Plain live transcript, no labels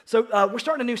So we're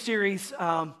starting a new series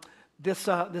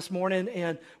this morning,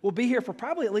 and we'll be here for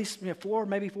probably at least 4,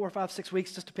 maybe 4 or 5, 6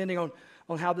 weeks, just depending on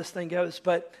how this thing goes.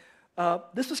 But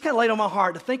this was kind of laid on my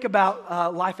heart to think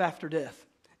about life after death,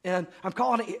 and I'm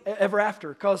calling it ever after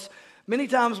because many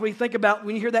times we think about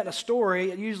when you hear that in a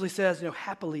story, it usually says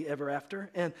happily ever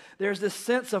after, and there's this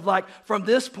sense of like from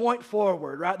this point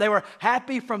forward, right? They were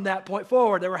happy from that point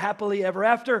forward. They were happily ever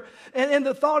after, and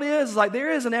the thought is like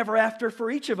there is an ever after for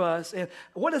each of us, and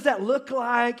what does that look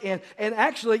like? And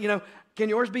actually, can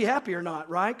yours be happy or not,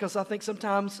 right? Because I think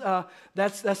sometimes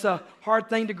that's a hard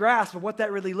thing to grasp of what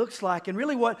that really looks like. And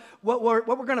really what we're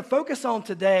going to focus on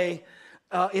today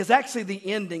is actually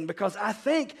the ending, because I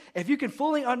think if you can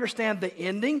fully understand the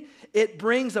ending, it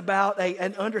brings about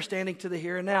an understanding to the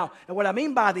here and now. And what I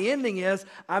mean by the ending is,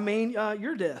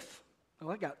 your death. Oh,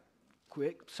 that got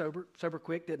quick, sober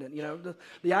quick, didn't it?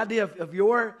 The idea of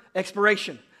your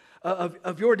expiration,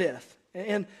 of your death.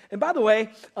 And by the way,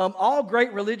 all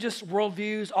great religious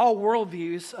worldviews, all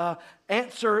worldviews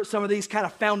answer some of these kind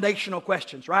of foundational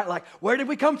questions, right? Like, where did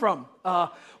we come from?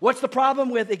 What's the problem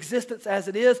with existence as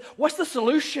it is? What's the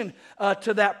solution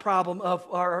to that problem of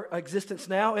our existence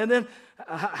now? And then,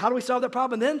 how do we solve that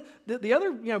problem? And then the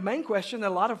other main question that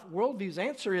a lot of worldviews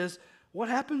answer is, what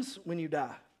happens when you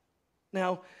die?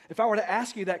 Now, if I were to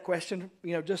ask you that question,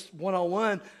 just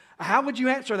one-on-one, how would you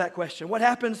answer that question? What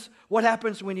happens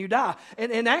when you die?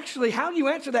 And actually, how you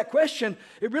answer that question,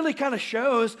 it really kind of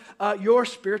shows your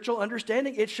spiritual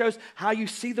understanding. It shows how you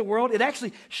see the world. It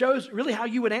actually shows really how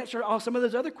you would answer all some of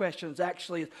those other questions,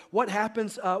 actually. What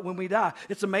happens when we die?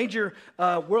 It's a major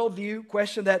worldview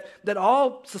question that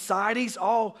all societies,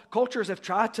 all cultures have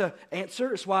tried to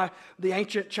answer. It's why the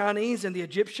ancient Chinese and the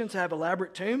Egyptians have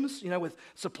elaborate tombs, with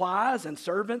supplies and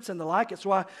servants and the like. It's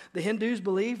why the Hindus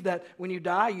believe that when you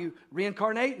die, you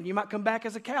reincarnate and you might come back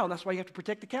as a cow, and that's why you have to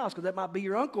protect the cows, because that might be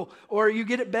your uncle, or you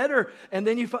get it better and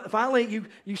then you finally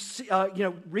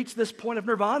reach this point of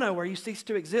nirvana where you cease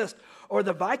to exist. Or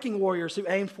the Viking warriors who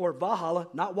aimed for Valhalla,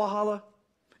 not Walhalla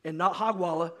and not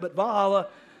Hogwalla, but Valhalla,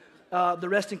 the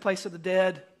resting place of the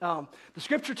dead. The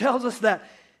scripture tells us that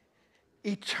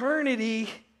eternity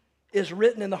is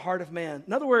written in the heart of man.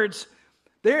 In other words,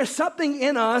 there is something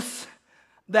in us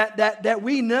that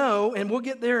we know, and we'll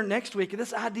get there next week,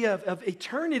 this idea of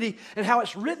eternity and how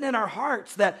it's written in our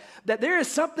hearts, that there is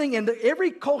something in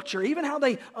every culture, even how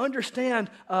they understand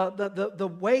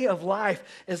the way of life,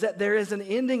 is that there is an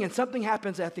ending and something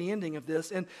happens at the ending of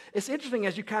this. And it's interesting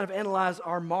as you kind of analyze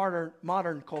our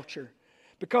modern culture,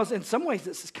 because in some ways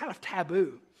this is kind of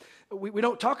taboo. We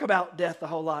don't talk about death a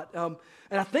whole lot. And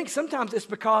I think sometimes it's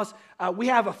because we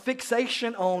have a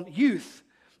fixation on youth,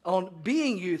 on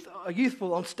being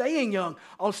youthful, on staying young,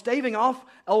 on staving off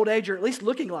old age, or at least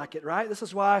looking like it, right? This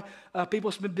is why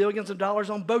people spend billions of dollars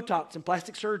on Botox and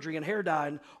plastic surgery and hair dye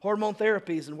and hormone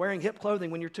therapies and wearing hip clothing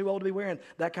when you're too old to be wearing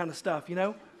that kind of stuff,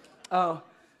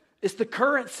 It's the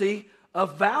currency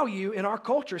of value in our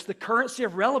culture. It's the currency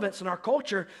of relevance in our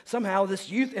culture, somehow, this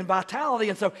youth and vitality.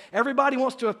 And so everybody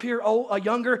wants to appear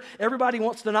younger. Everybody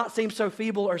wants to not seem so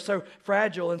feeble or so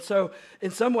fragile. And so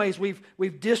in some ways,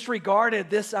 we've disregarded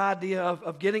this idea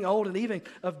of getting old and even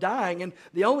of dying. And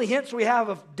the only hints we have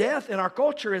of death in our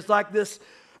culture is like this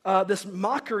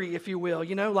mockery, if you will,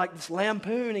 like this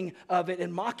lampooning of it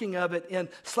and mocking of it in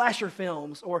slasher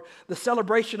films, or the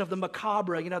celebration of the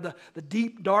macabre, the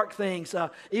deep, dark things,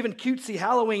 even cutesy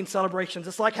Halloween celebrations.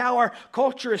 It's like how our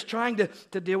culture is trying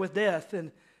to deal with death.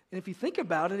 And if you think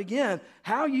about it, again,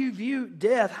 how you view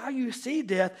death, how you see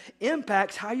death,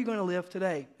 impacts how you're going to live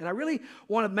today. And I really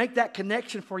want to make that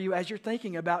connection for you as you're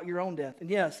thinking about your own death. And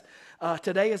yes,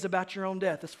 today is about your own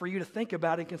death. It's for you to think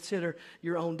about and consider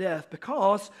your own death,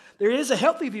 because there is a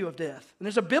healthy view of death. And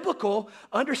there's a biblical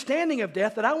understanding of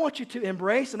death that I want you to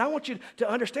embrace and I want you to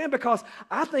understand, because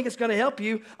I think it's going to help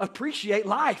you appreciate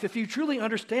life if you truly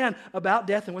understand about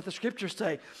death and what the scriptures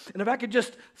say. And if I could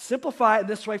just simplify it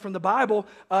this way from the Bible,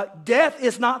 death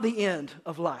is not the end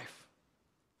of life.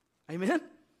 Amen?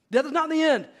 Death is not the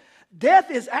end. Death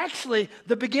is actually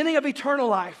the beginning of eternal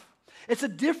life. It's a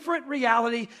different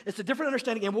reality. It's a different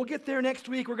understanding. And we'll get there next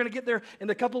week. We're going to get there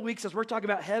in a couple of weeks as we're talking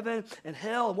about heaven and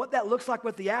hell and what that looks like,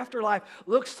 what the afterlife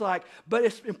looks like. But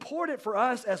it's important for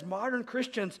us as modern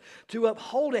Christians to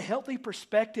uphold a healthy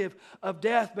perspective of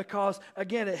death, because,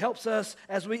 again, it helps us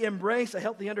as we embrace a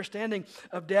healthy understanding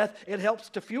of death. It helps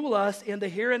to fuel us in the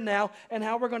here and now and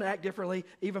how we're going to act differently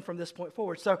even from this point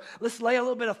forward. So let's lay a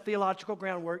little bit of theological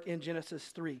groundwork in Genesis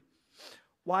 3.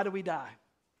 Why do we die?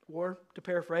 Or, to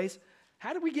paraphrase,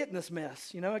 how did we get in this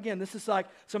mess? Again, this is like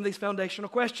some of these foundational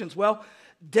questions. Well,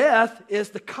 death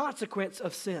is the consequence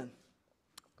of sin.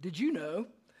 Did you know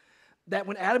that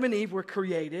when Adam and Eve were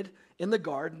created in the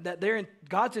garden, that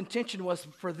God's intention was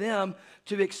for them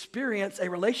to experience a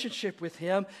relationship with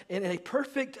Him in a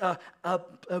perfect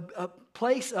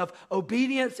place of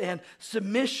obedience and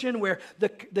submission, where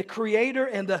the Creator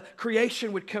and the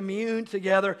creation would commune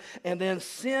together. And then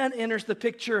sin enters the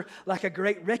picture like a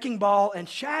great wrecking ball and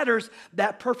shatters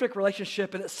that perfect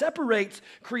relationship, and it separates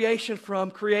creation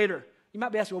from Creator. You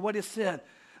might be asking, well, what is sin?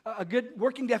 A good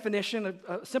working definition,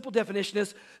 a simple definition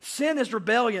is sin is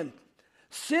rebellion.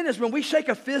 Sin is when we shake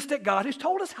a fist at God who's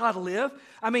told us how to live.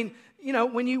 I mean, you know,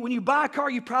 when you buy a car,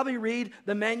 you probably read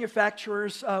the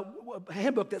manufacturer's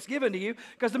handbook that's given to you,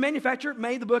 because the manufacturer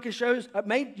made the book and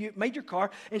made your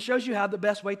car and shows you how the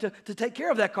best way to take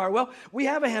care of that car. Well, we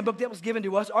have a handbook that was given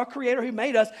to us. Our Creator who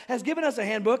made us has given us a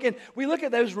handbook, and we look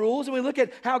at those rules and we look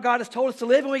at how God has told us to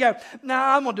live, and we go,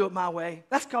 nah, I'm going to do it my way.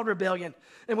 That's called rebellion.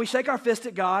 And we shake our fist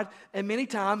at God, and many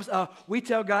times we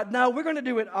tell God, no, we're going to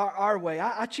do it our way.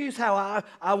 I choose how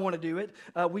I want to do it.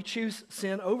 We choose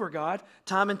sin over God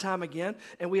time and time again,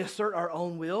 and we assert our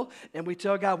own will, and we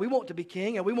tell God we want to be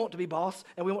king, and we want to be boss,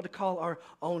 and we want to call our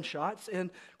own shots. And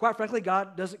quite frankly,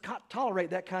 God doesn't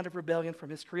tolerate that kind of rebellion from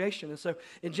His creation. And so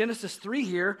in Genesis 3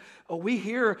 here, we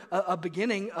hear a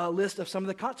beginning list of some of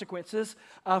the consequences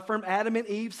from Adam and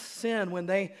Eve's sin when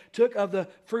they took of the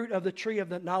fruit of the tree of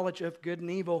the knowledge of good and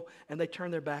evil, and they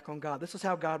turned their back on God. This is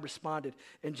how God responded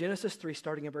in Genesis 3,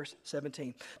 starting in verse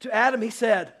 17. To Adam He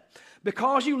said,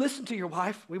 because you listened to your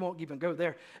wife, we won't even go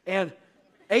there, and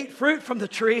ate fruit from the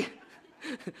tree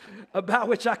about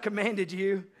which I commanded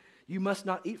you, you must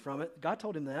not eat from it. God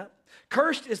told him that.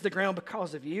 Cursed is the ground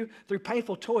because of you. Through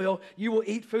painful toil, you will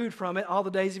eat food from it all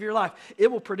the days of your life. It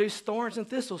will produce thorns and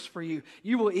thistles for you.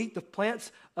 You will eat the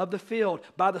plants of the field.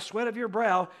 By the sweat of your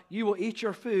brow, you will eat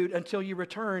your food until you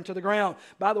return to the ground.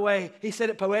 By the way, he said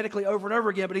it poetically over and over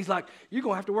again, but he's like, you're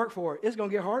going to have to work for it. It's going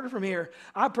to get harder from here.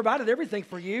 I provided everything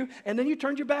for you, and then you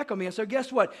turned your back on me. And so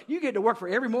guess what? You get to work for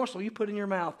every morsel you put in your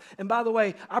mouth. And by the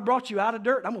way, I brought you out of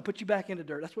dirt. I'm going to put you back into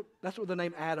dirt. That's what the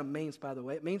name Adam means, by the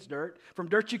way. It means dirt. From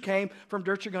dirt you came, from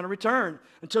dirt you're going to return,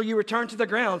 until you return to the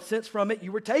ground, since from it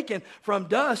you were taken. From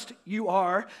dust you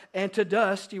are, and to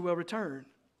dust you will return.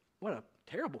 What a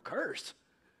terrible curse.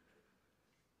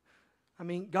 I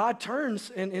mean, God turns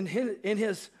in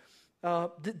his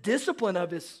discipline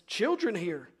of His children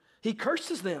here. He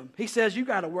curses them. He says, you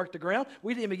got to work the ground.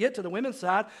 We didn't even get to the women's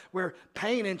side where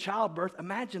pain in childbirth.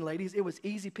 Imagine, ladies, it was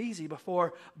easy peasy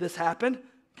before this happened.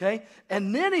 Okay?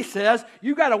 And then he says,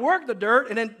 you got to work the dirt,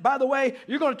 and then, by the way,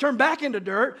 you're going to turn back into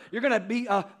dirt. You're going to be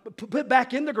put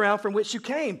back in the ground from which you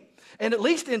came. And at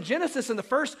least in Genesis, in the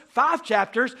first 5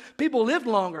 chapters, people lived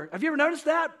longer. Have you ever noticed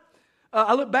that?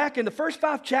 I look back in the first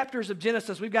 5 chapters of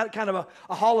Genesis, we've got kind of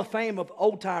a hall of fame of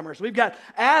old timers. We've got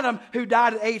Adam, who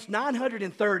died at age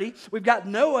 930. We've got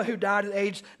Noah, who died at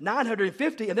age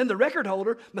 950. And then the record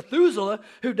holder, Methuselah,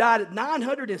 who died at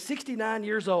 969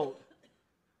 years old.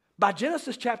 By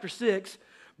Genesis chapter 6,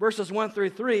 verses 1 through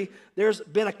 3, there's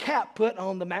been a cap put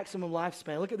on the maximum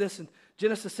lifespan. Look at this in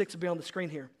Genesis 6, will be on the screen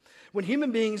here. When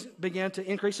human beings began to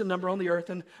increase in number on the earth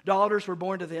and daughters were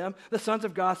born to them, the sons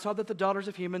of God saw that the daughters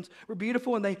of humans were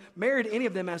beautiful, and they married any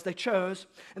of them as they chose.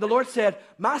 And the Lord said,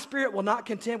 my spirit will not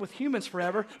contend with humans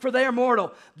forever, for they are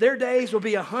mortal. Their days will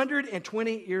be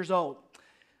 120 years old.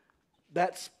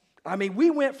 We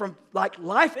went from like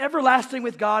life everlasting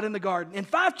with God in the garden. In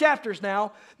 5 chapters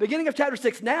now, beginning of chapter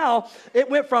 6, now it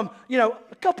went from, a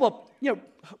couple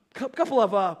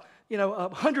of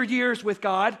 100 years with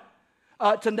God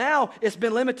to now it's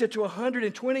been limited to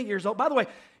 120 years old. By the way,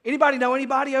 anybody know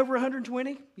anybody over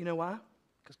 120? You know why?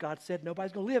 Because God said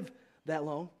nobody's going to live that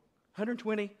long.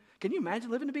 120. Can you imagine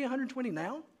living to be 120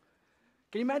 now?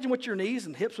 Can you imagine what your knees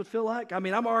and hips would feel like? I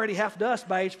mean, I'm already half dust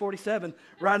by age 47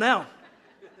 right now.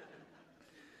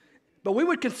 But we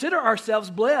would consider ourselves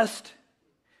blessed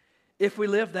if we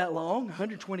lived that long,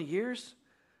 120 years.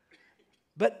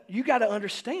 But you got to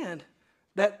understand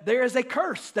that there is a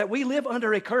curse, that we live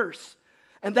under a curse.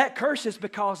 And that curse is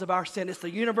because of our sin. It's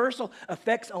the universal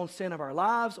effects on sin of our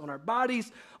lives, on our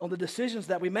bodies, on the decisions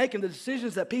that we make and the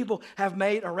decisions that people have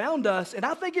made around us. And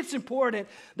I think it's important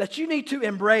that you need to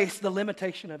embrace the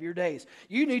limitation of your days.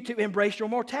 You need to embrace your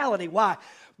mortality. Why?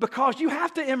 Because you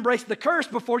have to embrace the curse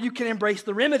before you can embrace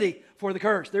the remedy for the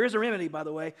curse. There is a remedy, by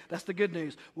the way. That's the good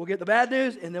news. We'll get the bad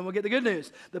news, and then we'll get the good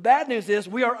news. The bad news is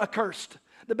we are accursed.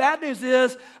 The bad news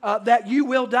is that you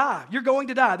will die. You're going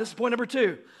to die. This is point number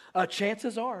 2.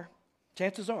 Chances are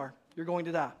you're going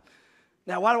to die.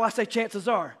 Now, why do I say chances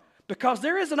are? because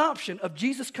there is an option of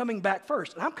Jesus coming back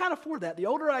first. And I'm kind of for that. The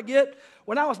older I get,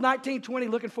 when I was 19, 20,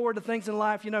 looking forward to things in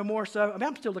life, more so. I mean,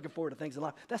 I'm still looking forward to things in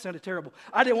life. That sounded terrible.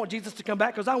 I didn't want Jesus to come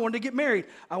back because I wanted to get married.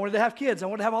 I wanted to have kids. I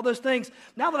wanted to have all those things.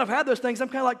 Now that I've had those things, I'm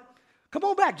kind of like, come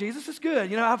on back, Jesus. It's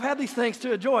good. I've had these things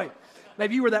to enjoy.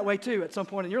 Maybe you were that way too at some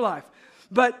point in your life.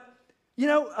 But,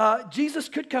 Jesus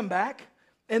could come back,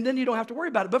 and then you don't have to worry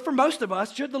about it. But for most of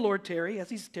us, should the Lord tarry, as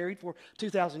he's tarried for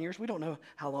 2,000 years, we don't know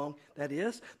how long that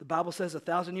is. The Bible says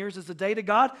 1,000 years is a day to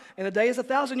God, and a day is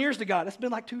 1,000 years to God. It's been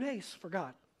like 2 days for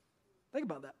God. Think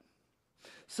about that.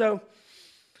 So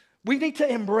we need to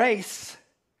embrace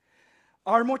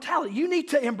our mortality. You need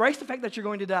to embrace the fact that you're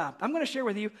going to die. I'm going to share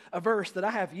with you a verse that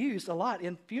I have used a lot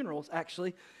in funerals,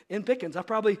 actually, in Pickens. I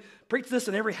probably preach this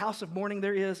in every house of mourning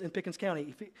there is in Pickens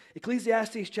County.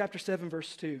 Ecclesiastes chapter 7,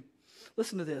 verse 2.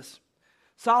 Listen to this.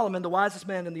 Solomon, the wisest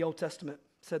man in the Old Testament,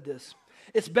 said this: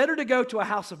 it's better to go to a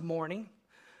house of mourning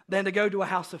than to go to a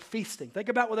house of feasting. Think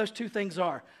about what those two things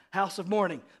are. House of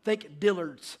mourning. Think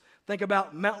Dillard's. Think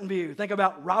about Mountain View. Think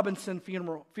about Robinson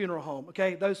Funeral Home,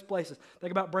 okay? Those places.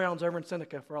 Think about Brown's over in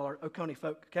Seneca for all our Oconee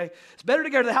folk, okay? It's better to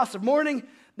go to the house of mourning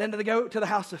than to go to the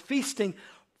house of feasting.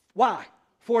 Why?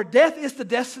 For death is the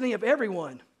destiny of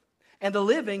everyone, and the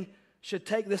living should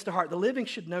take this to heart. The living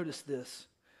should notice this.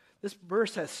 This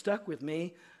verse has stuck with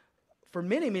me for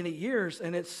many, many years,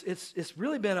 and it's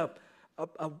really been a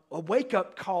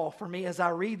wake-up call for me as I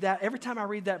read that, every time I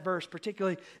read that verse,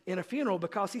 particularly in a funeral,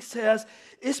 because he says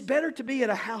it's better to be at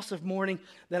a house of mourning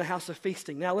than a house of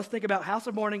feasting. Now, let's think about house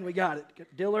of mourning. We got it.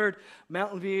 Dillard,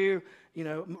 Mountain View,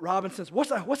 Robinson's.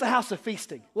 What's a house of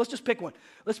feasting? Let's just pick one.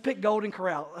 Let's pick Golden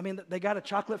Corral. I mean, they got a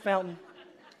chocolate fountain.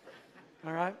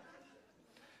 All right?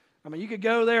 I mean, you could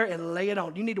go there and lay it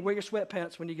on. You need to wear your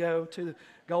sweatpants when you go to the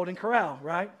Golden Corral,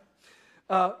 right?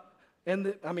 And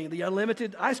the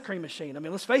unlimited ice cream machine. I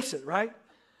mean, let's face it, right?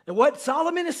 And what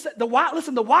Solomon is, the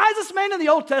wisest man in the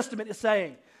Old Testament is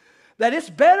saying that it's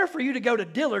better for you to go to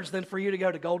Dillard's than for you to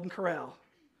go to Golden Corral.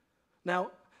 Now,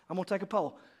 I'm going to take a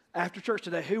poll. After church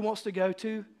today, who wants to go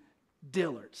to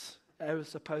Dillard's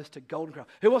as opposed to Golden Corral?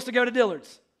 Who wants to go to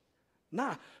Dillard's?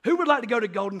 Nah. Who would like to go to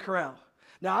Golden Corral?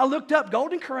 Now, I looked up,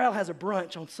 Golden Corral has a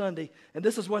brunch on Sunday, and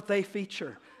this is what they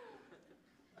feature.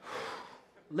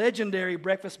 Legendary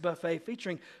breakfast buffet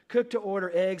featuring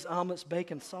cooked-to-order eggs, omelets,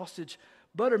 bacon, sausage,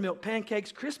 buttermilk,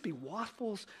 pancakes, crispy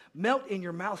waffles,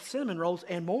 melt-in-your-mouth cinnamon rolls,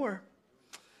 and more.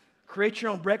 Create your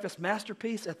own breakfast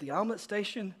masterpiece at the omelet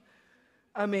station.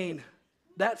 I mean,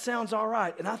 that sounds all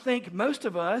right. And I think most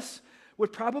of us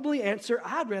would probably answer,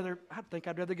 I'd rather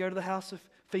go to the house of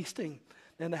feasting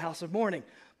than the house of mourning.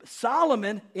 But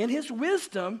Solomon, in his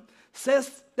wisdom,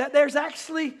 says that there's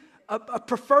actually a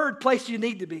preferred place you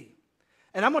need to be.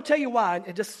 And I'm going to tell you why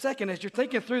in just a second as you're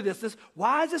thinking through this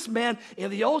wisest man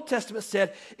in the Old Testament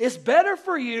said, it's better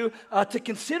for you to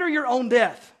consider your own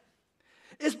death.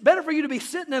 It's better for you to be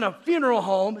sitting in a funeral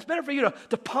home. It's better for you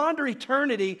to ponder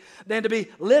eternity than to be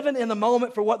living in the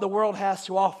moment for what the world has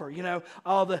to offer.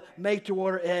 All the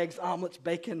made-to-order eggs, omelets,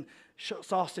 bacon,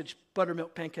 sausage,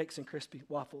 buttermilk, pancakes, and crispy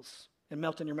waffles, and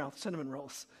melt-in-your-mouth cinnamon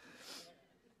rolls.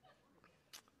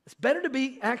 It's better to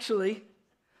be actually...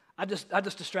 I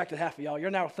just distracted half of y'all.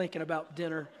 You're now thinking about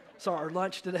dinner, or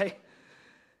lunch today.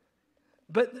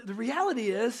 But the reality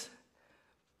is,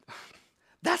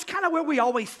 that's kind of where we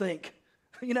always think,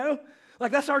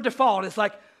 Like that's our default. It's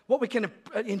like what we can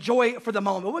enjoy for the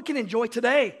moment, what we can enjoy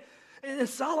today. And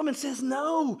Solomon says,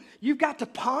 no, you've got to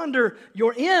ponder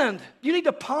your end. You need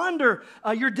to ponder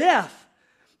your death.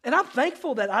 And I'm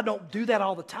thankful that I don't do that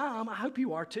all the time. I hope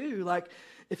you are too.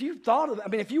 If you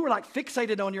if you were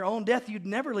fixated on your own death, you'd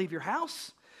never leave your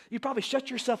house. You'd probably shut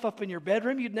yourself up in your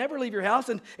bedroom. You'd never leave your house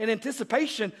in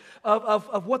anticipation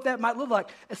of what that might look like.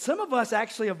 And some of us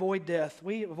actually avoid death.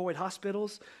 We avoid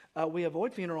hospitals. We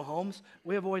avoid funeral homes.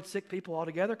 We avoid sick people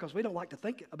altogether because we don't like to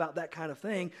think about that kind of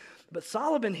thing. But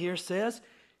Solomon here says,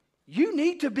 you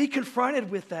need to be confronted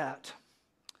with that.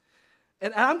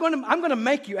 And I'm going to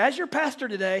make you, as your pastor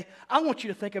today, I want you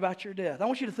to think about your death. I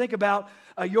want you to think about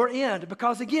your end.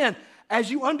 Because again,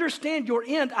 as you understand your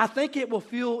end, I think it will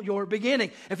fuel your beginning.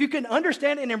 If you can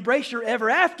understand and embrace your ever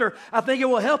after, I think it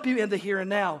will help you in the here and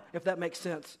now, if that makes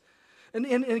sense. And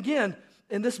again,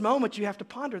 in this moment, you have to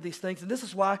ponder these things. And this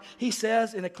is why he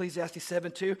says in Ecclesiastes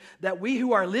 7:2 that we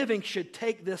who are living should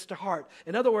take this to heart.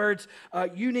 In other words,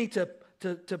 you need to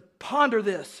ponder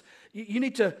this. You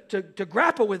need to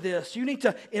grapple with this. You need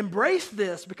to embrace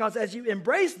this, because as you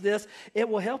embrace this, it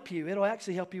will help you. It'll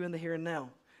actually help you in the here and now.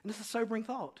 And this is a sobering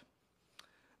thought.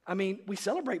 We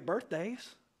celebrate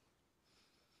birthdays,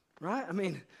 right?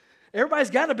 Everybody's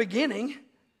got a beginning,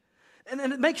 and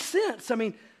it makes sense.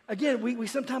 again, we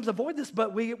sometimes avoid this,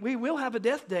 but we will have a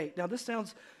death date. Now, this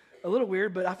sounds a little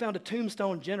weird, but I found a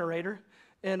tombstone generator,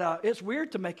 and it's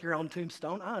weird to make your own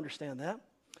tombstone. I understand that.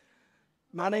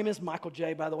 My name is Michael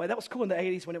J., by the way. That was cool in the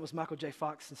 80s when it was Michael J.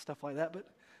 Fox and stuff like that.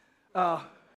 But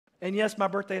and yes, my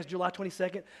birthday is July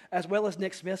 22nd, as well as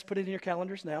Nick Smith's. Put it in your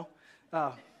calendars now.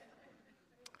 But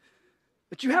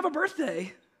you have a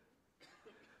birthday.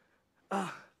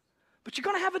 But you're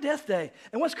going to have a death day.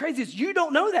 And what's crazy is you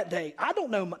don't know that date. I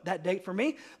don't know that date for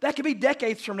me. That could be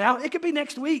decades from now. It could be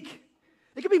next week.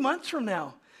 It could be months from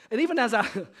now. And even as I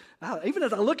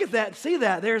look at that and see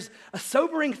that, there's a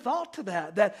sobering thought to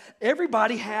that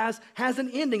everybody has an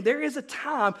ending. There is a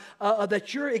time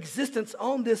that your existence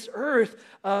on this earth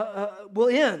will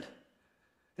end.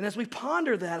 And as we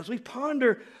ponder that, as we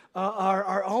ponder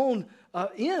our own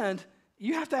end,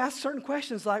 you have to ask certain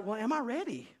questions like, well, am I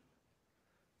ready?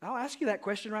 I'll ask you that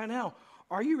question right now.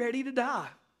 Are you ready to die?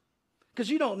 Because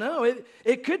you don't know.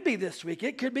 It could be this week.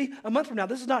 It could be a month from now.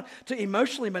 This is not to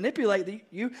emotionally manipulate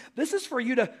you. This is for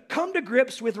you to come to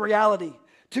grips with reality,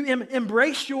 to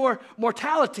embrace your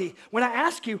mortality. When I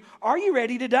ask you, are you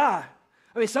ready to die?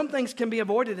 I mean, some things can be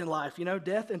avoided in life. You know,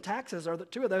 death and taxes are the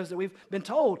two of those that we've been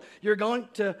told. You're going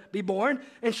to be born,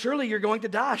 and surely you're going to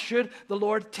die should the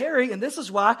Lord tarry. And this is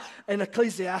why in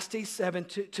Ecclesiastes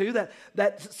 7:2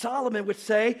 that Solomon would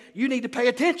say, you need to pay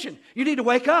attention. You need to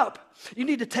wake up. You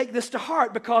need to take this to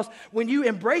heart, because when you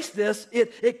embrace this,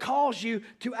 it calls you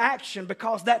to action,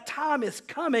 because that time is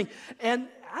coming. And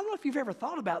I don't know if you've ever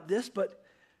thought about this, but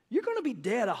you're going to be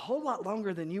dead a whole lot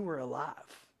longer than you were alive.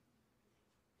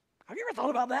 Have you ever thought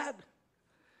about that?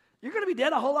 You're going to be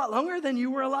dead a whole lot longer than you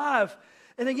were alive.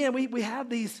 And again, we have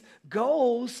these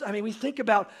goals. I mean, we think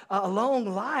about a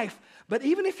long life, but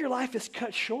even if your life is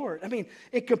cut short, I mean,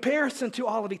 in comparison to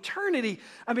all of eternity,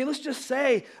 I mean, let's just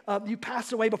say you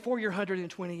pass away before your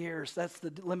 120 years. That's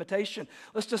the limitation.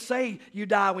 Let's just say you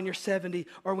die when you're 70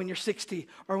 or when you're 60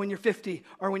 or when you're 50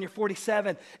 or when you're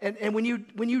 47. And when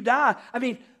you die, I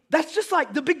mean, that's just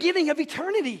like the beginning of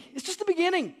eternity. It's just the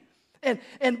beginning.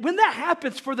 And when that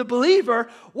happens for the believer,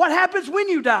 what happens when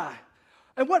you die?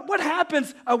 And what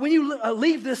happens when you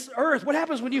leave this earth? What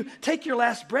happens when you take your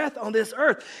last breath on this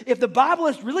earth? If the Bible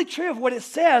is really true of what it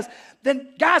says, then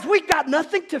guys, we've got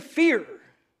nothing to fear. In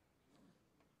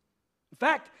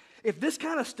fact, if this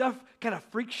kind of stuff kind of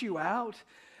freaks you out,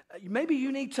 maybe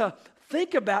you need to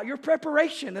think about your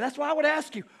preparation. And that's why I would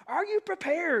ask you, are you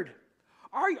prepared?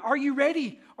 Are you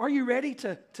ready? Are you ready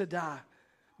to die?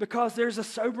 Because there's a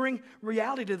sobering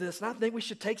reality to this. And I think we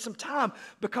should take some time,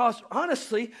 because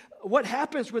honestly, what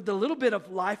happens with the little bit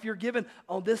of life you're given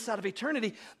on this side of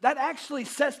eternity, that actually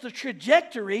sets the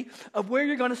trajectory of where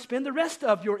you're going to spend the rest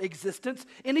of your existence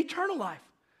in eternal life.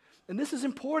 And this is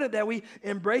important that we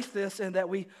embrace this and that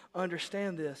we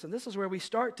understand this. And this is where we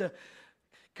start to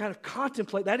kind of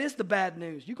contemplate. That is the bad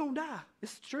news. You're going to die.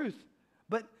 It's the truth.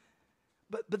 But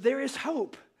there is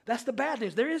hope. That's the bad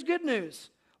news. There is good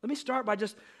news. Let me start by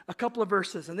just a couple of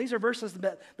verses, and these are verses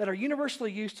that are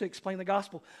universally used to explain the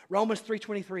gospel. Romans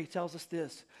 3:23 tells us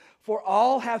this: for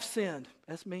all have sinned.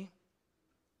 That's me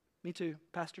too,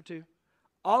 pastor too.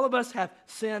 All of us have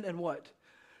sinned, and what?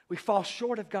 We fall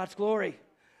short of God's glory.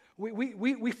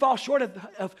 We fall short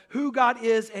of who God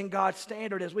is and God's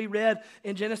standard. As we read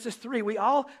in Genesis 3, we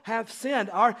all have sinned.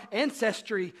 Our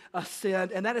ancestry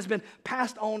sinned, and that has been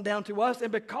passed on down to us.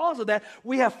 And because of that,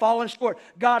 we have fallen short.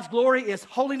 God's glory is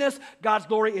holiness. God's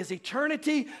glory is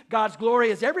eternity. God's glory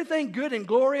is everything good and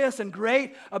glorious and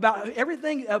great about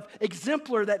everything of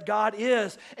exemplar that God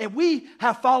is. And we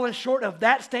have fallen short of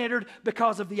that standard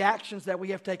because of the actions that we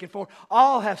have taken for.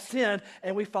 All have sinned,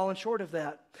 and we've fallen short of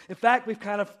that. In fact, we've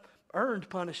kind of earned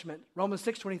punishment. Romans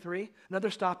 6:23,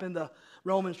 another stop in the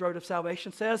Romans road of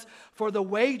salvation, says, for the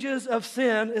wages of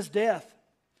sin is death.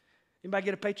 Anybody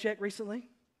get a paycheck recently?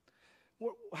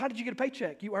 How did you get a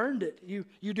paycheck? You earned it.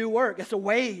 You do work. It's a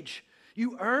wage.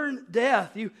 You earn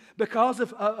death. Because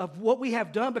of what we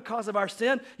have done, because of our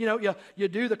sin, you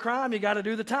do the crime, you got to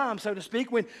do the time, so to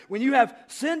speak. When you have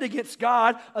sinned against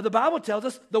God, the Bible tells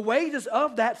us the wages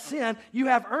of that sin, you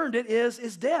have earned it,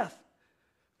 is death.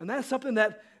 And that's something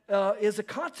that is a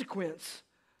consequence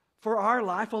for our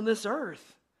life on this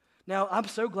earth. Now, I'm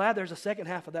so glad there's a second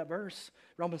half of that verse,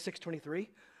 Romans 6:23.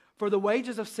 For the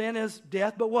wages of sin is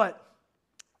death, but what?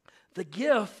 The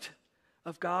gift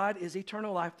of God is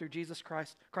eternal life through Jesus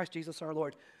Christ Jesus our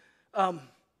Lord.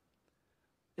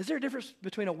 Is there a difference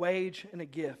between a wage and a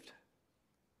gift?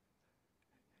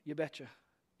 You betcha.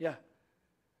 Yeah.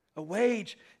 A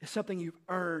wage is something you've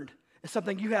earned. It's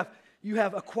something you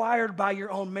have acquired by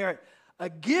your own merit. A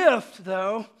gift,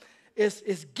 though,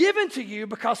 is given to you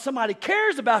because somebody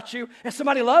cares about you and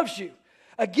somebody loves you.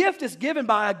 A gift is given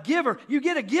by a giver. You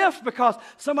get a gift because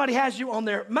somebody has you on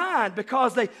their mind,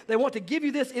 because they want to give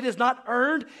you this. It is not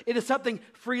earned. It is something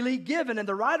freely given. And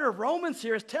the writer of Romans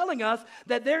here is telling us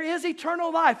that there is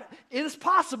eternal life. It is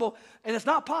possible, and it's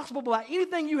not possible by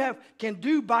anything you can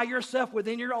do by yourself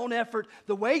within your own effort.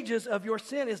 The wages of your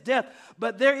sin is death.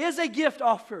 But there is a gift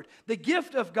offered. The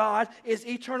gift of God is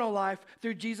eternal life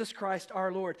through Jesus Christ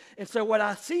our Lord. And so what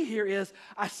I see here is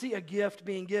I see a gift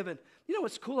being given. You know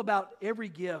what's cool about every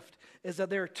gift is that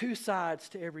there are two sides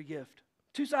to every gift.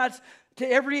 Two sides to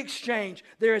every exchange.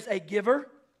 There is a giver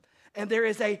and there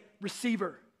is a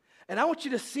receiver. And I want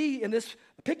you to see in this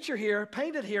picture here,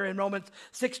 painted here in Romans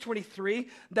 6:23,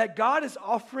 that God is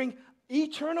offering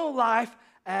eternal life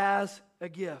as a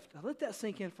gift. Now let that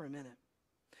sink in for a minute.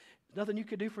 There's nothing you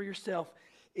could do for yourself.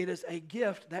 It is a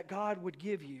gift that God would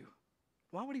give you.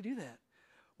 Why would he do that?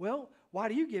 Well, why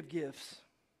do you give gifts?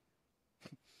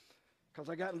 Because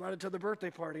I got invited to the birthday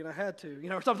party and I had to,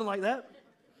 or something like that.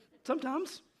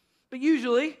 Sometimes. But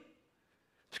usually,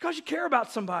 it's because you care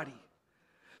about somebody.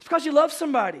 It's because you love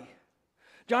somebody.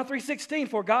 John 3:16,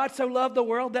 for God so loved the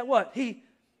world that what? He's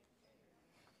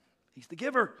the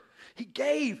giver. He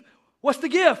gave. What's the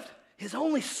gift? His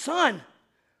only son.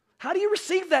 How do you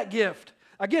receive that gift?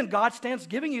 Again, God stands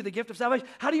giving you the gift of salvation.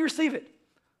 How do you receive it?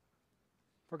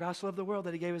 For God so loved the world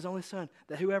that he gave his only son,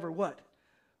 that whoever what?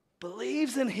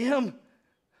 Believes in him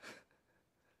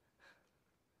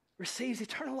receives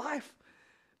eternal life.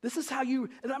 This is how you,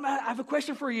 and I have a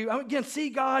question for you. Again, see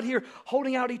God here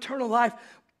holding out eternal life.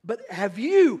 But have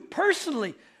you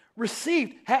personally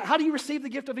received, how do you receive the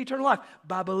gift of eternal life?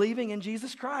 By believing in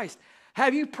Jesus Christ.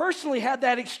 Have you personally had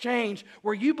that exchange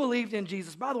where you believed in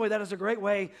Jesus? By the way, that is a great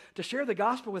way to share the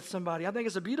gospel with somebody. I think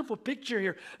it's a beautiful picture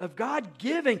here of God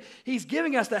giving. He's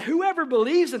giving us that whoever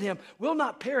believes in him will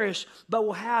not perish, but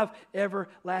will have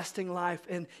everlasting life.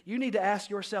 And you need to ask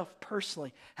yourself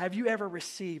personally, have you ever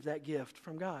received that gift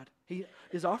from God? He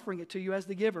is offering it to you as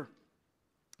the giver.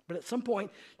 But at some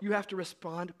point, you have to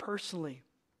respond personally.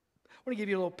 I want to give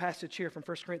you a little passage here from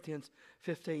 1 Corinthians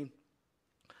 15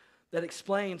 that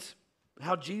explains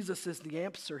how Jesus is the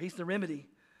answer. He's the remedy.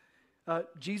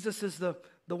 Jesus is the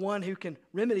one who can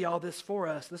remedy all this for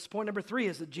us. This is point number 3,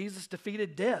 is that Jesus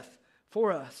defeated death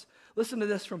for us. Listen to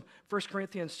this from 1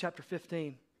 Corinthians chapter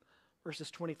 15,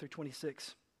 verses 20 through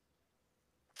 26.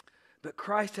 But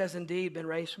Christ has indeed been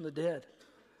raised from the dead,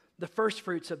 the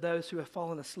firstfruits of those who have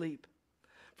fallen asleep.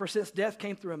 For since death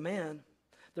came through a man,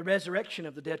 the resurrection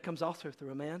of the dead comes also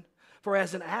through a man. For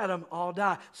as in Adam all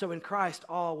die, so in Christ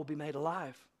all will be made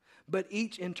alive. But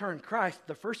each in turn, Christ,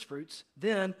 the firstfruits,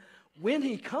 then when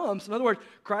he comes, in other words,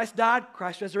 Christ died,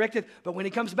 Christ resurrected, but when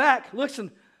he comes back, listen,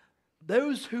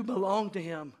 those who belong to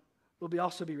him will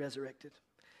also be resurrected.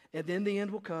 And then the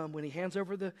end will come when he hands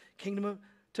over the kingdom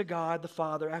to God the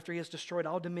Father after he has destroyed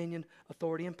all dominion,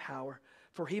 authority, and power.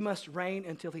 For he must reign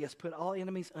until he has put all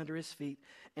enemies under his feet.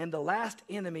 And the last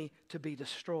enemy to be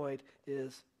destroyed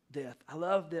is death. I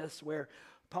love this where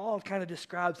Paul kind of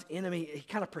describes enemy. He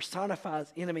kind of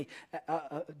personifies enemy,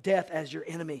 death as your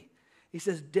enemy. He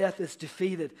says death is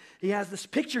defeated. He has this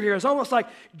picture here. It's almost like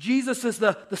Jesus is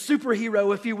the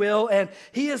superhero, if you will, and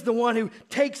he is the one who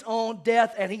takes on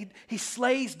death and he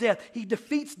slays death. He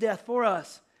defeats death for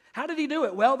us. How did he do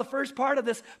it? Well, the first part of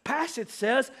this passage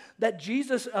says that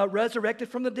Jesus resurrected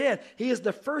from the dead. He is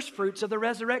the first fruits of the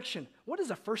resurrection. What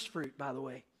is a first fruit, by the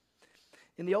way?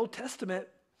 In the Old Testament,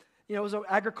 it was an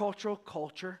agricultural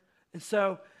culture. And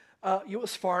so it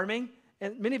was farming.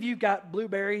 And many of you got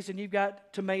blueberries and you've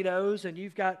got tomatoes and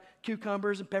you've got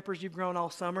cucumbers and peppers you've grown all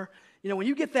summer. When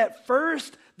you get the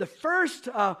first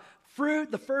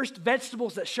fruit, the first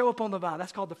vegetables that show up on the vine,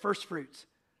 that's called the first fruits.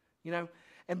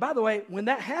 And by the way, when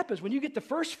that happens, when you get the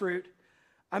first fruit,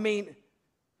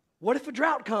 what if a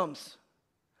drought comes?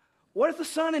 What if the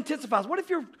sun intensifies? What if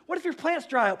your plants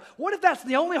dry up? What if that's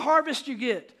the only harvest you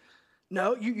get?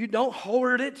 No, you don't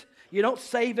hoard it, you don't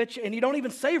save it, and you don't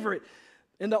even savor it.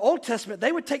 In the Old Testament,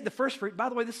 they would take the first fruit. By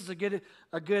the way, this is a good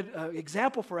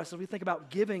example for us as we think about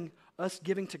giving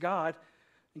to God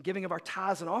and giving of our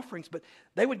tithes and offerings. But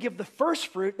they would give the first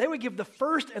fruit, they would give the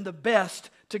first and the best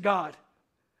to God.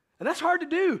 And that's hard to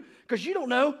do because you don't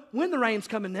know when the rain's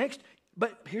coming next.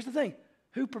 But here's the thing,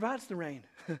 who provides the rain?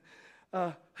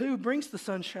 Who brings the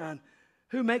sunshine?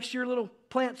 Who makes your little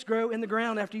plants grow in the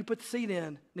ground after you put the seed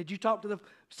in? Did you talk to the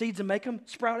seeds and make them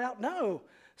sprout out? No.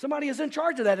 Somebody is in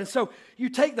charge of that. And so you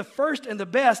take the first and the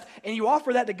best and you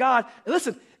offer that to God. And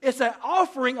listen, it's an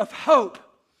offering of hope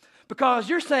because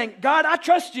you're saying, God, I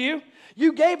trust you.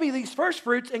 You gave me these first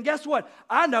fruits, and guess what?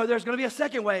 I know there's going to be a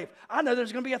second wave. I know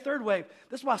there's going to be a third wave.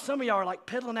 This is why some of y'all are like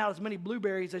peddling out as many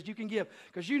blueberries as you can give.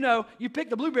 Because you know, you pick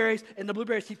the blueberries, and the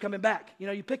blueberries keep coming back. You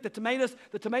know, you pick the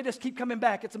tomatoes keep coming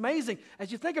back. It's amazing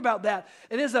as you think about that.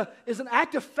 It is an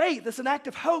act of faith. It's an act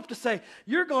of hope to say,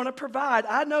 you're going to provide.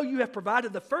 I know you have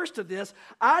provided the first of this.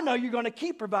 I know you're going to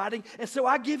keep providing, and so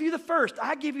I give you the first.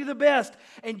 I give you the best.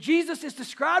 And Jesus is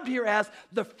described here as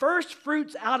the first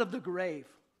fruits out of the grave.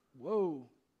 Whoa.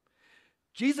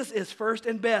 Jesus is first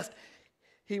and best.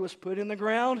 He was put in the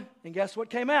ground, and guess what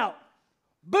came out?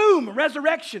 Boom,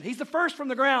 resurrection. He's the first from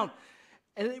the ground.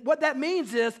 And what that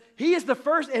means is he is the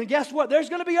first, and guess what? There's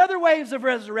going to be other waves of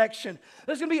resurrection.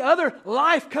 There's going to be other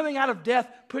life coming out of death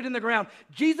put in the ground.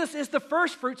 Jesus is the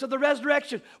first fruits of the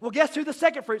resurrection. Well, guess who the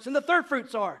second fruits and the third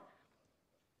fruits are?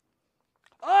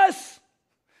 Us.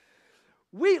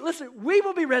 We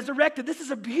will be resurrected. This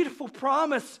is a beautiful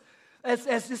promise as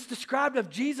it's described of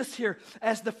Jesus here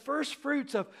as the first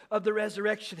fruits of the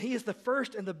resurrection. He is the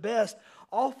first and the best,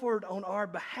 offered on our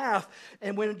behalf.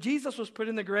 And when Jesus was put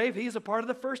in the grave, he is a part of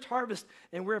the first harvest,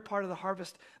 and we're a part of the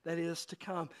harvest that is to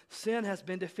come. Sin has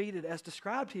been defeated as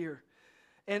described here.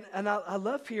 And I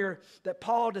love here that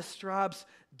Paul describes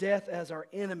death as our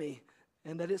enemy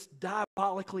and that it's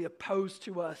diabolically opposed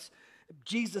to us.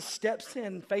 Jesus steps in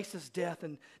and faces death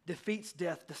and defeats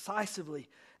death decisively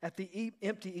at the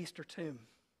empty Easter tomb.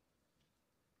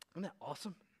 Isn't that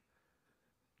awesome?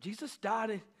 Jesus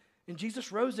died and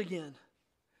Jesus rose again.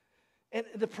 And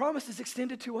the promise is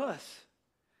extended to us.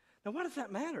 Now, why does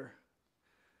that matter?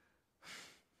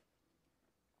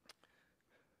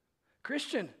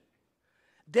 Christian,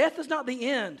 death is not the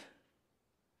end.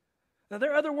 Now,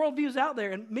 there are other worldviews out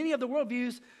there, and many of the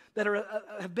worldviews that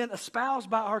have been espoused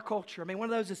by our culture. I mean, one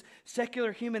of those is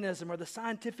secular humanism or the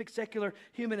scientific secular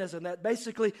humanism that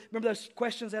basically, remember those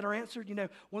questions that are answered? You know,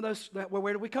 one of those,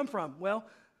 where do we come from? Well,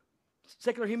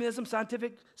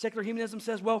 scientific secular humanism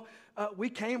says, well, we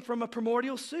came from a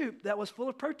primordial soup that was full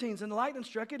of proteins, and the lightning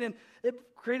struck it, and it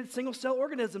created single-cell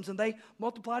organisms, and they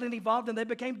multiplied and evolved, and they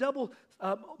became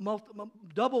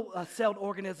double-celled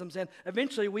organisms, and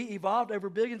eventually we evolved over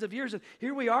billions of years, and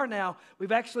here we are now.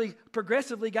 We've actually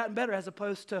progressively gotten better as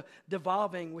opposed to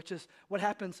devolving, which is what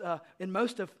happens in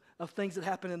most of things that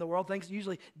happen in the world. Things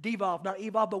usually devolve, not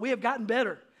evolve, but we have gotten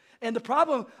better. And the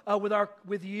problem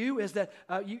with you is that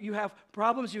you have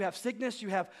problems, you have sickness, you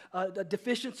have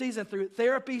deficiencies, and through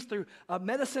therapies, through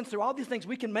medicines, through all these things,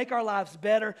 we can make our lives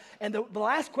better. And the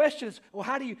last question is, well,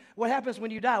 what happens when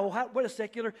you die? Well, what is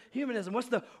secular humanism? What's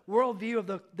the worldview of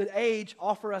the age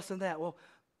offer us in that? Well,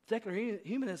 secular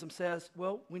humanism says,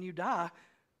 well, when you die,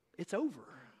 it's over.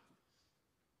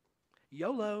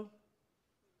 YOLO.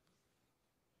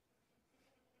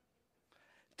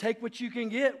 Take what you can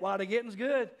get while the getting's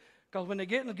good. Because when the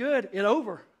getting's good, it's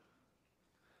over.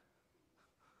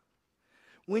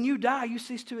 When you die, you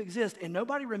cease to exist. And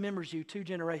nobody remembers you 2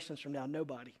 generations from now.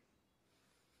 Nobody.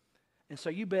 And so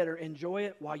you better enjoy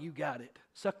it while you got it.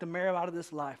 Suck the marrow out of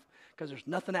this life. Because there's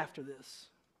nothing after this.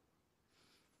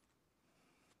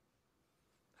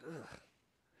 Ugh.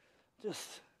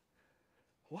 Just,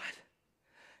 what?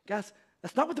 Guys,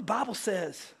 that's not what the Bible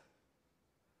says.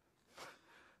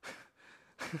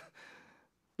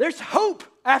 There's hope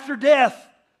after death,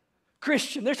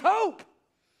 Christian. There's hope.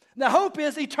 And the hope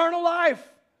is eternal life.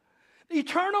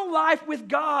 Eternal life with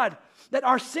God. That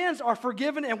our sins are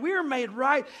forgiven and we are made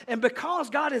right. And because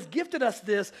God has gifted us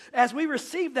this, as we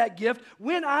receive that gift,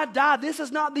 when I die, this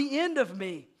is not the end of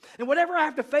me. And whatever I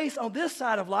have to face on this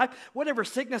side of life, whatever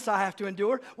sickness I have to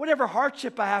endure, whatever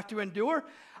hardship I have to endure,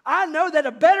 I know that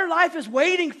a better life is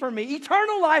waiting for me.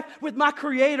 Eternal life with my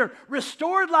Creator,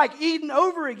 restored like Eden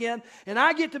over again. And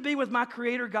I get to be with my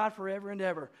Creator God forever and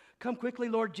ever. Come quickly,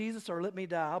 Lord Jesus, or let me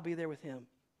die. I'll be there with Him.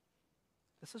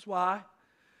 This is why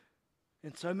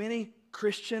in so many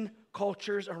Christian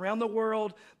cultures around the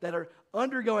world that are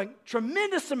undergoing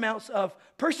tremendous amounts of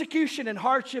persecution and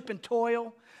hardship and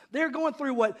toil, they're going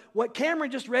through what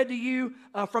Cameron just read to you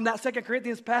from that 2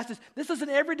 Corinthians passage. This is an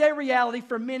everyday reality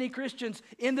for many Christians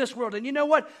in this world. And you know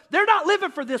what? They're not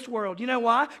living for this world. You know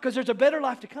why? Because there's a better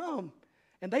life to come.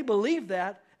 And they believe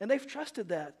that, and they've trusted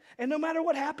that. And no matter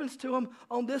what happens to them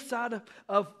on this side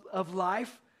of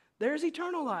life, there's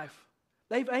eternal life.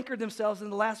 They've anchored themselves in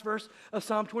the last verse of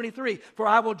Psalm 23. For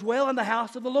I will dwell in the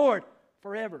house of the Lord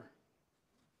forever.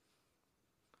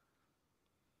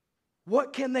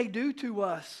 What can they do to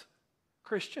us,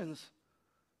 Christians?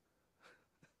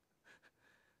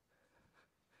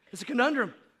 It's a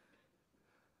conundrum.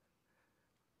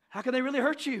 How can they really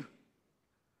hurt you?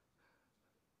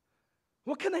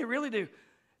 What can they really do?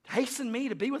 Hasten me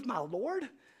to be with my Lord?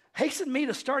 hasten me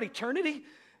to start eternity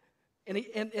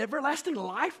and everlasting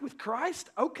life with Christ,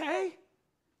 okay.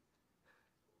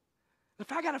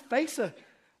 If I got to face a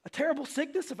terrible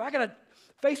sickness, if I got to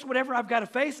face whatever I've got to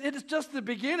face, it is just the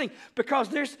beginning, because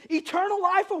there's eternal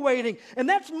life awaiting, and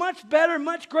that's much better,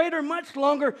 much greater, much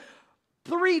longer,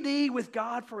 3D with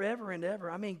God forever and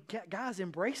ever. I mean, guys,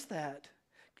 embrace that.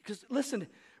 Because listen,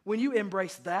 when you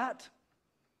embrace that,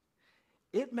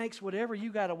 it makes whatever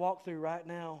you got to walk through right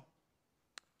now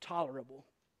tolerable.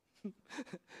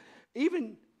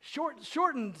 Even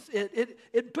shortens it.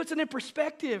 It puts it in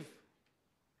perspective.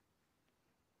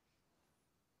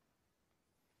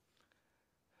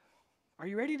 Are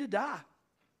you ready to die?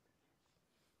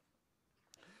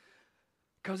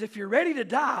 Because if you're ready to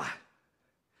die,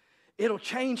 it'll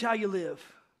change how you live.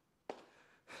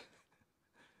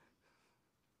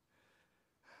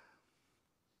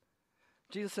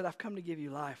 Jesus said, I've come to give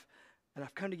you life, and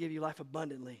I've come to give you life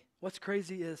abundantly. What's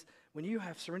crazy is when you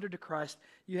have surrendered to Christ,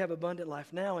 you have abundant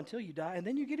life now until you die, and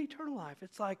then you get eternal life.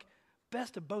 It's like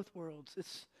best of both worlds.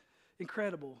 It's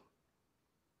incredible.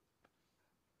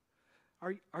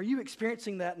 Are you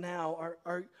experiencing that now?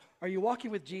 Are you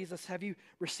walking with Jesus? Have you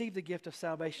received the gift of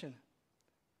salvation?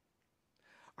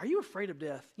 Are you afraid of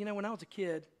death? You know, when I was a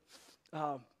kid, you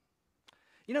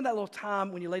know that little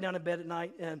time when you lay down in bed at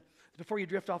night and before you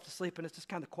drift off to sleep, and it's just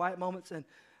kind of quiet moments. And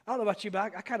I don't know about you,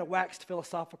 but I kind of waxed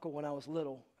philosophical when I was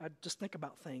little. I'd just think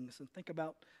about things and think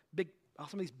about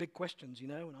some of these big questions, you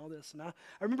know, and all this. And I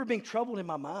remember being troubled in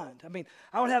my mind. I mean,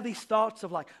 I would have these thoughts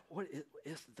of like, what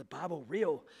is the Bible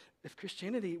real? If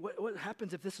Christianity, what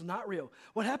happens if this is not real?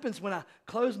 What happens when I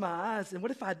close my eyes? And what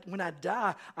if when I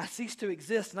die, I cease to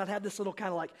exist? And I'd have this little kind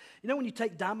of like, you know when you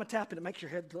take Dimetap and it makes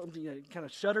your head kind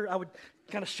of shudder? I would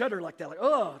kind of shudder like that, like,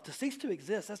 oh, to cease to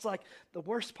exist. That's like the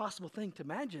worst possible thing to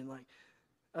imagine. Like,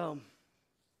 I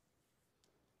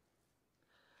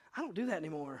don't do that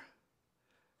anymore.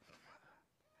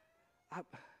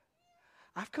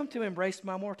 I've come to embrace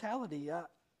my mortality. I'm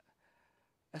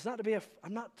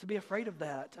not to be afraid of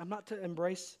that. I'm not to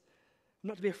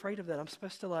be afraid of that. I'm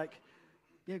supposed to like,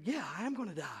 yeah, I am going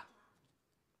to die.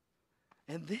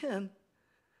 And then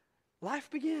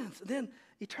life begins. Then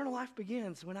eternal life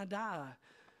begins when I die.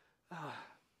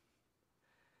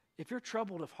 If you're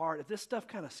troubled of heart, if this stuff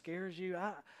kind of scares you,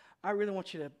 I really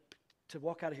want you to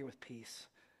walk out of here with peace.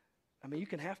 I mean, you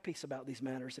can have peace about these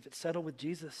matters if it's settled with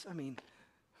Jesus. I mean,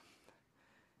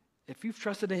 if you've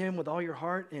trusted in him with all your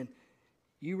heart and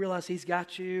you realize he's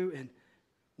got you, and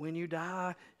when you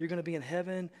die, you're going to be in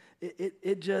heaven,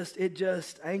 it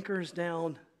just anchors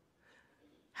down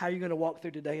how you're going to walk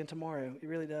through today and tomorrow. It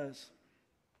really does.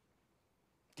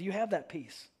 Do you have that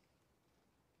peace?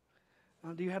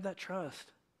 Do you have that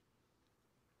trust?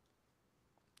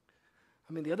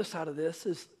 I mean, the other side of this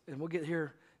is, and we'll get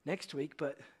here next week,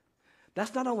 but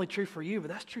that's not only true for you, but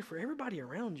that's true for everybody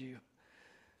around you.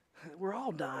 We're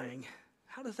all dying.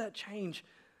 How does that change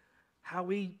how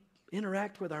we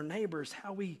interact with our neighbors,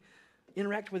 how we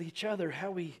interact with each other,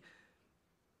 how we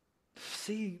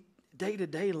see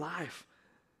day-to-day life?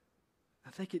 I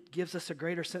think it gives us a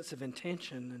greater sense of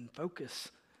intention and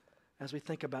focus as we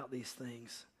think about these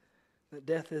things. That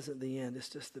death isn't the end, it's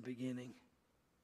just the beginning.